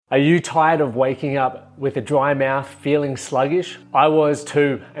Are you tired of waking up with a dry mouth, feeling sluggish? I was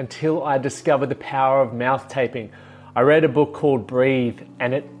too, until I discovered the power of mouth taping. I read a book called Breathe,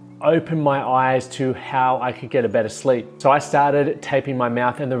 and it opened my eyes to how I could get a better sleep. So I started taping my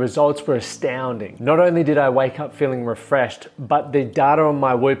mouth, and the results were astounding. Not only did I wake up feeling refreshed, but the data on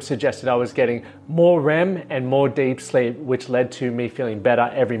my Whoop suggested I was getting more REM and more deep sleep, which led to me feeling better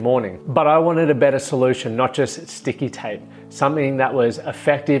every morning. But I wanted a better solution, not just sticky tape, something that was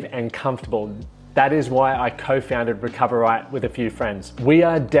effective and comfortable. That is why I co-founded Recover Right with a few friends. We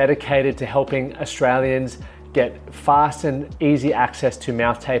are dedicated to helping Australians get fast and easy access to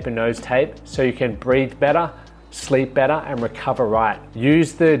mouth tape and nose tape so you can breathe better, sleep better, and recover right.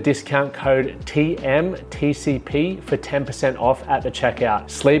 Use the discount code TMTCP for 10% off at the checkout.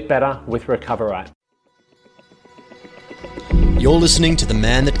 Sleep better with Recover Right. You're listening to the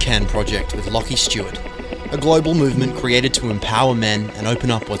Man That Can Project with Lachie Stewart, a global movement created to empower men and open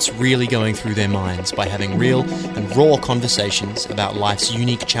up what's really going through their minds by having real and raw conversations about life's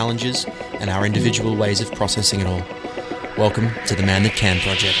unique challenges and our individual ways of processing it all. Welcome to the Man That Can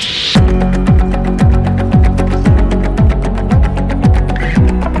Project.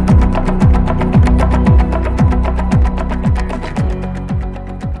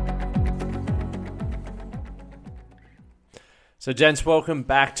 So gents, welcome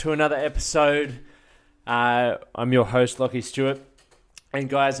back to another episode. I'm your host, Lachie Stewart. And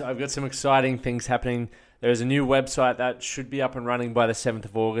guys, I've got some exciting things happening. There is a new website that should be up and running by the 7th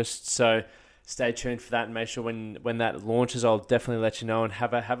of August. So stay tuned for that and make sure when that launches, I'll definitely let you know and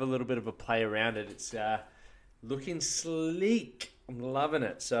have a little bit of a play around it. It's looking sleek. I'm loving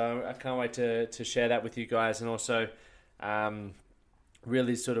it. So I can't wait to share that with you guys and also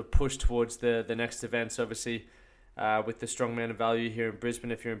really sort of push towards the next events, obviously. With the Strongman of Value here in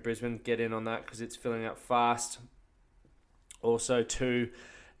Brisbane. If you're in Brisbane, get in on that because it's filling up fast. Also to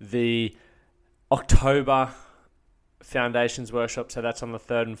the October Foundations Workshop. So that's on the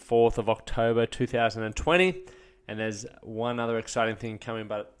 3rd and 4th of October 2020. And there's one other exciting thing coming,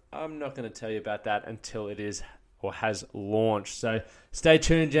 but I'm not going to tell you about that until it is or has launched. So stay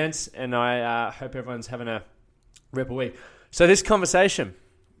tuned, gents, and I hope everyone's having a ripple week. So this conversation,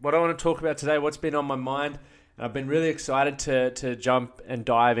 what I want to talk about today, what's been on my mind, I've been really excited to jump and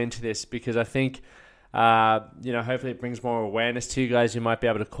dive into this because I think, hopefully it brings more awareness to you guys. You might be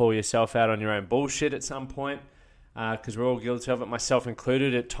able to call yourself out on your own bullshit at some point because we're all guilty of it, myself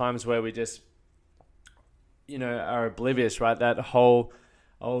included, at times where we just, are oblivious, right? That whole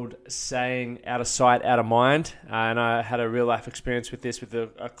old saying, out of sight, out of mind. And I had a real life experience with this with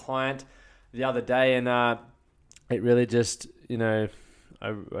a client the other day and it really just,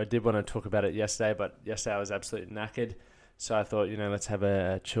 I did want to talk about it yesterday, but yesterday I was absolutely knackered. So I thought, let's have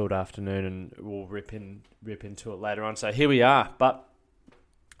a chilled afternoon and we'll rip into it later on. So here we are. But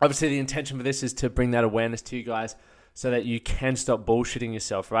obviously the intention for this is to bring that awareness to you guys so that you can stop bullshitting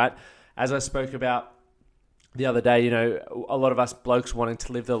yourself, right? As I spoke about the other day, a lot of us blokes wanting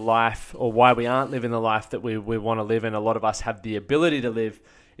to live the life or why we aren't living the life that we want to live and a lot of us have the ability to live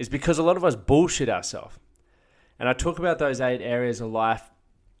is because a lot of us bullshit ourselves. And I talk about those 8 areas of life,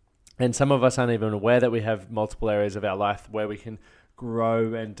 and some of us aren't even aware that we have multiple areas of our life where we can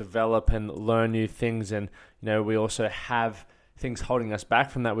grow and develop and learn new things. And, we also have things holding us back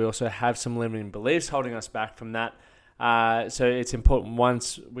from that. We also have some limiting beliefs holding us back from that. So it's important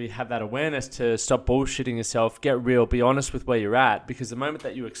once we have that awareness to stop bullshitting yourself, get real, be honest with where you're at. Because the moment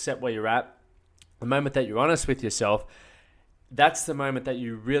that you accept where you're at, the moment that you're honest with yourself, that's the moment that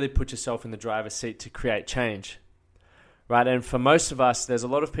you really put yourself in the driver's seat to create change. Right, and for most of us, there's a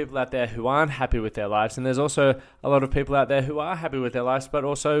lot of people out there who aren't happy with their lives, and there's also a lot of people out there who are happy with their lives, but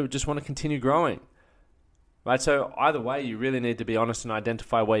also just want to continue growing. Right, so either way, you really need to be honest and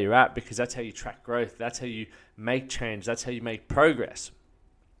identify where you're at because that's how you track growth, that's how you make change, that's how you make progress.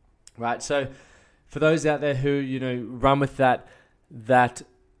 Right, so for those out there who run with that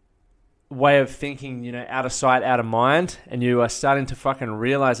way of thinking, out of sight, out of mind, and you are starting to fucking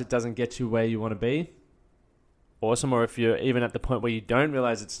realize it doesn't get you where you want to be. Awesome. Or if you're even at the point where you don't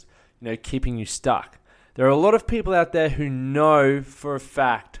realize it's, keeping you stuck. There are a lot of people out there who know for a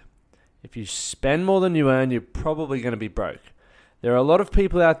fact if you spend more than you earn, you're probably going to be broke. There are a lot of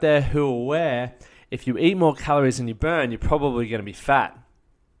people out there who are aware if you eat more calories than you burn, you're probably going to be fat.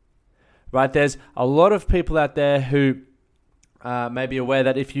 Right? There's a lot of people out there who may be aware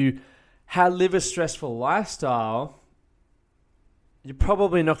that if you live a stressful lifestyle, you're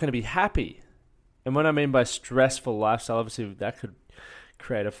probably not going to be happy. And what I mean by stressful lifestyle, obviously that could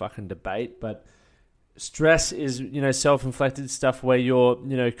create a fucking debate, but stress is, self-inflicted stuff where you're,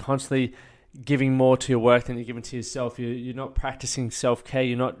 constantly giving more to your work than you're giving to yourself. You're not practicing self-care.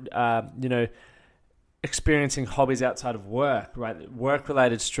 You're not, experiencing hobbies outside of work, right?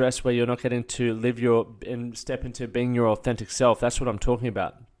 Work-related stress where you're not getting to live and step into being your authentic self. That's what I'm talking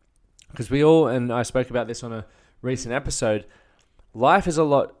about. Because we all, and I spoke about this on a recent episode, life is a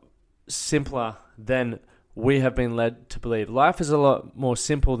lot simpler than we have been led to believe. Life is a lot more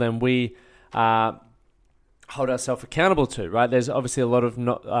simple than we hold ourselves accountable to, right? There's obviously a lot of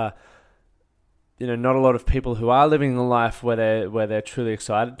not a lot of people who are living a life where they're truly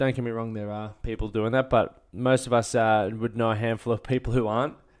excited. Don't get me wrong, there are people doing that, but most of us would know a handful of people who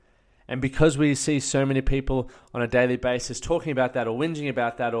aren't. And because we see so many people on a daily basis talking about that or whinging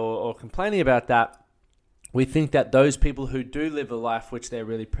about that or complaining about that, we think that those people who do live a life which they're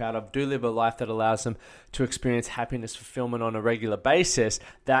really proud of, do live a life that allows them to experience happiness, fulfillment on a regular basis,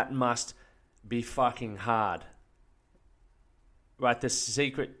 that must be fucking hard. Right, the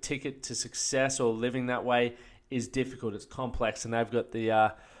secret ticket to success or living that way is difficult. It's complex, and they've got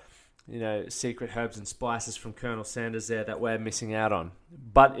the secret herbs and spices from Colonel Sanders there that we're missing out on.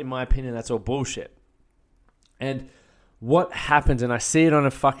 But in my opinion, that's all bullshit. And what happens, and I see it on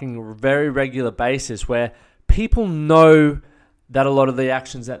a fucking very regular basis, where people know that a lot of the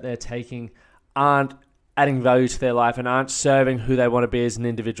actions that they're taking aren't adding value to their life and aren't serving who they want to be as an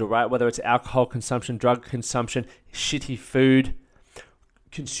individual, right? Whether it's alcohol consumption, drug consumption, shitty food,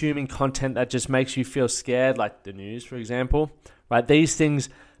 consuming content that just makes you feel scared, like the news, for example, right? These things,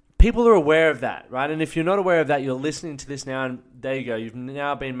 people are aware of that, right? And if you're not aware of that, you're listening to this now, and there you go. You've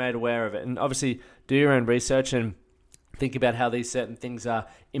now been made aware of it. And obviously, do your own research and think about how these certain things are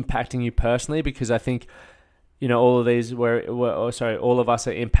impacting you personally, because I think, all of these all of us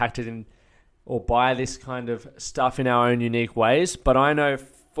are impacted in or by this kind of stuff in our own unique ways. But I know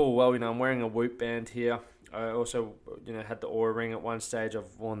full well, I'm wearing a Whoop band here. I also, had the Oura Ring at one stage.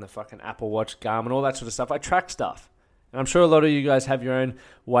 I've worn the fucking Apple Watch, Garmin, all that sort of stuff. I track stuff. And I'm sure a lot of you guys have your own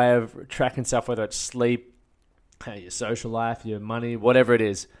way of tracking stuff, whether it's sleep, your social life, your money, whatever it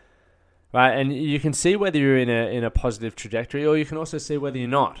is. Right? And you can see whether you're in a positive trajectory, or you can also see whether you're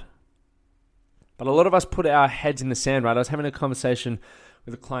not. But a lot of us put our heads in the sand, right? I was having a conversation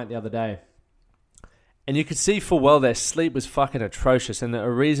with a client the other day, and you could see full well their sleep was fucking atrocious. And a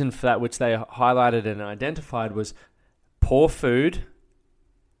reason for that, which they highlighted and identified, was poor food,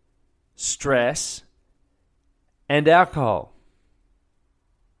 stress, and alcohol.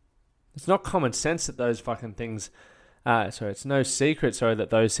 It's not common sense that those fucking things... it's no secret, that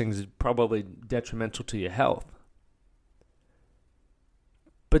those things are probably detrimental to your health.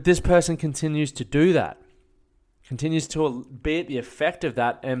 But this person continues to do that. Continues to be at the effect of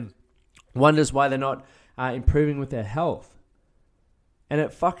that, and wonders why they're not improving with their health. And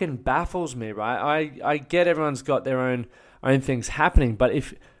it fucking baffles me, right? I get everyone's got their own things happening, but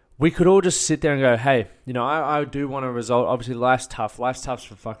if we could all just sit there and go, hey, I do want a result. Obviously, life's tough. Life's tough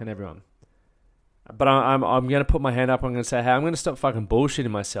for fucking everyone. But I'm going to put my hand up. I'm going to say, hey, I'm going to stop fucking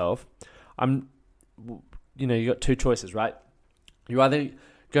bullshitting myself. You got two choices, right? You're either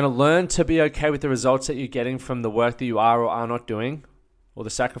going to learn to be okay with the results that you're getting from the work that you are or are not doing, or the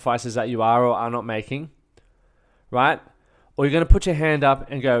sacrifices that you are or are not making, right? Or you're going to put your hand up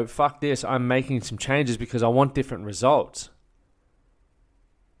and go, fuck this, I'm making some changes because I want different results.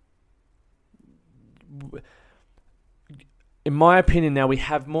 In my opinion now, we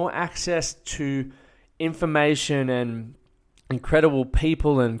have more access to information and incredible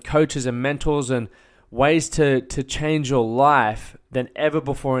people and coaches and mentors and ways to change your life than ever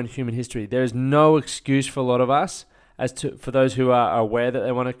before in human history. There is no excuse for a lot of us, for those who are aware that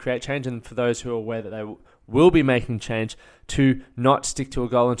they want to create change, and for those who are aware that they will be making change, to not stick to a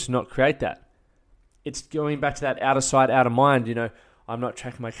goal and to not create that. It's going back to that out of sight, out of mind. I'm not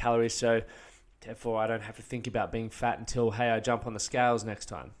tracking my calories, so therefore I don't have to think about being fat until, hey, I jump on the scales next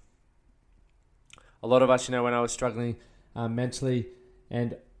time. A lot of us, when I was struggling mentally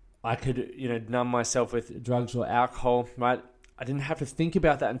and I could, numb myself with drugs or alcohol, right? I didn't have to think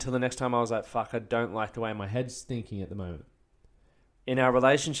about that until the next time I was like, fuck, I don't like the way my head's thinking at the moment. In our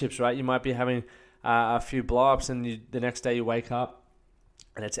relationships, right? You might be having a few blow-ups and the next day you wake up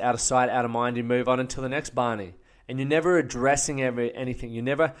and it's out of sight, out of mind. You move on until the next Barney. And you're never addressing anything. You're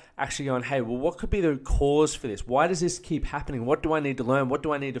never actually going, hey, well, what could be the cause for this? Why does this keep happening? What do I need to learn? What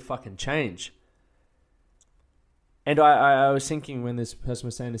do I need to fucking change? And I was thinking when this person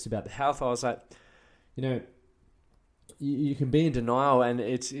was saying this about the health, I was like, you can be in denial, and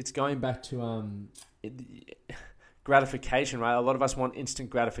it's going back to gratification, right? A lot of us want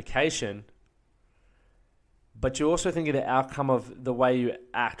instant gratification, but you also think of the outcome of the way you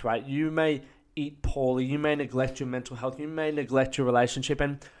act, right? You may eat poorly, you may neglect your mental health, you may neglect your relationship,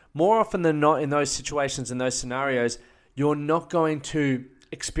 and more often than not in those situations and those scenarios, you're not going to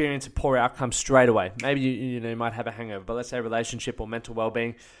experience a poor outcome straight away. Maybe you might have a hangover, but let's say relationship or mental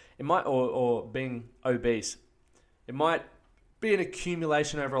well-being, it might or being obese. It might be an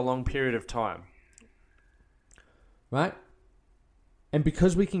accumulation over a long period of time. Right? And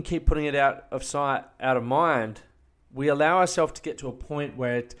because we can keep putting it out of sight, out of mind, we allow ourselves to get to a point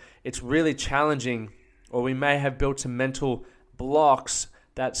where it's really challenging, or we may have built some mental blocks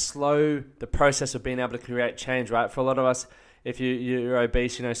that slow the process of being able to create change, right? For a lot of us, if you're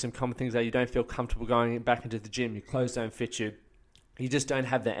obese, some common things are you don't feel comfortable going back into the gym, your clothes don't fit you, you just don't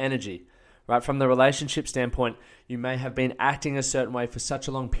have the energy, right? From the relationship standpoint, you may have been acting a certain way for such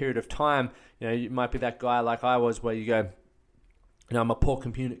a long period of time. You might be that guy like I was where you go, I'm a poor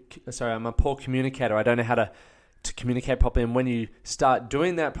communicator. I don't know how to communicate properly. And when you start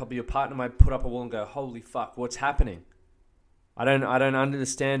doing that, probably your partner might put up a wall and go, holy fuck, what's happening? I don't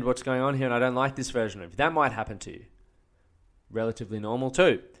understand what's going on here, and I don't like this version of you. That might happen to you. Relatively normal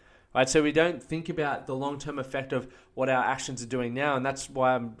too. Right? So we don't think about the long-term effect of what our actions are doing now, and that's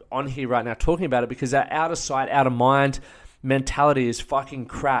why I'm on here right now talking about it, because that out of sight, out of mind mentality is fucking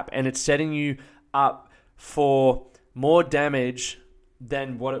crap, and it's setting you up for more damage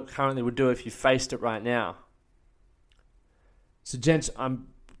than what it currently would do if you faced it right now. So gents,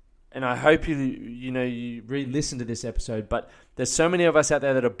 and I hope you re-listen to this episode, but there's so many of us out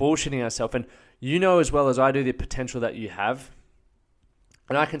there that are bullshitting ourselves, and as well as I do the potential that you have.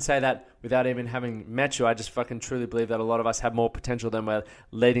 And I can say that without even having met you. I just fucking truly believe that a lot of us have more potential than we're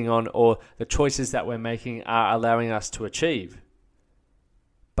leading on, or the choices that we're making are allowing us to achieve.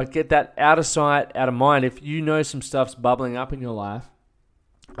 But get that out of sight, out of mind. If you know some stuff's bubbling up in your life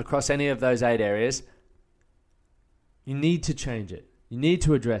across any of those 8 areas, you need to change it. You need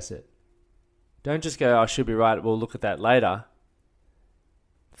to address it. Don't just go, I should be right, we'll look at that later.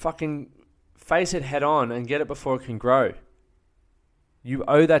 Fucking face it head on and get it before it can grow. You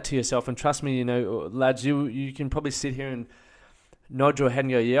owe that to yourself, and trust me, lads, you can probably sit here and nod your head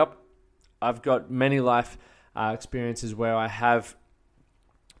and go, yep, I've got many life experiences where I have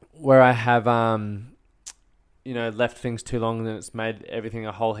left things too long and it's made everything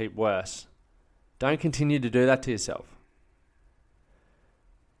a whole heap worse. Don't continue to do that to yourself.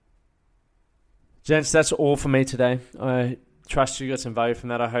 Gents, that's all for me today. I trust you got some value from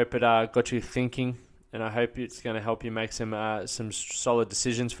that. I hope it got you thinking, and I hope it's going to help you make some solid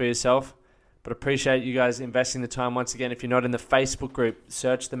decisions for yourself. But appreciate you guys investing the time. Once again, if you're not in the Facebook group,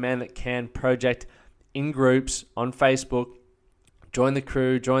 search the Man That Can Project in groups on Facebook. Join the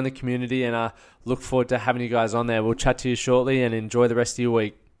crew, join the community, and look forward to having you guys on there. We'll chat to you shortly, and enjoy the rest of your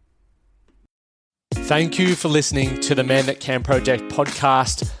week. Thank you for listening to the Man That Can Project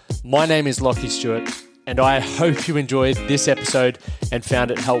podcast. My name is Lockie Stewart, and I hope you enjoyed this episode and found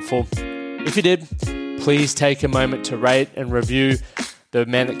it helpful. If you did, please take a moment to rate and review the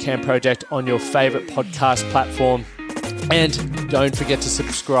Man That Can Project on your favorite podcast platform. And don't forget to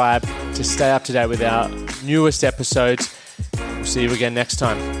subscribe to stay up to date with our newest episodes. We'll see you again next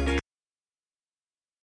time.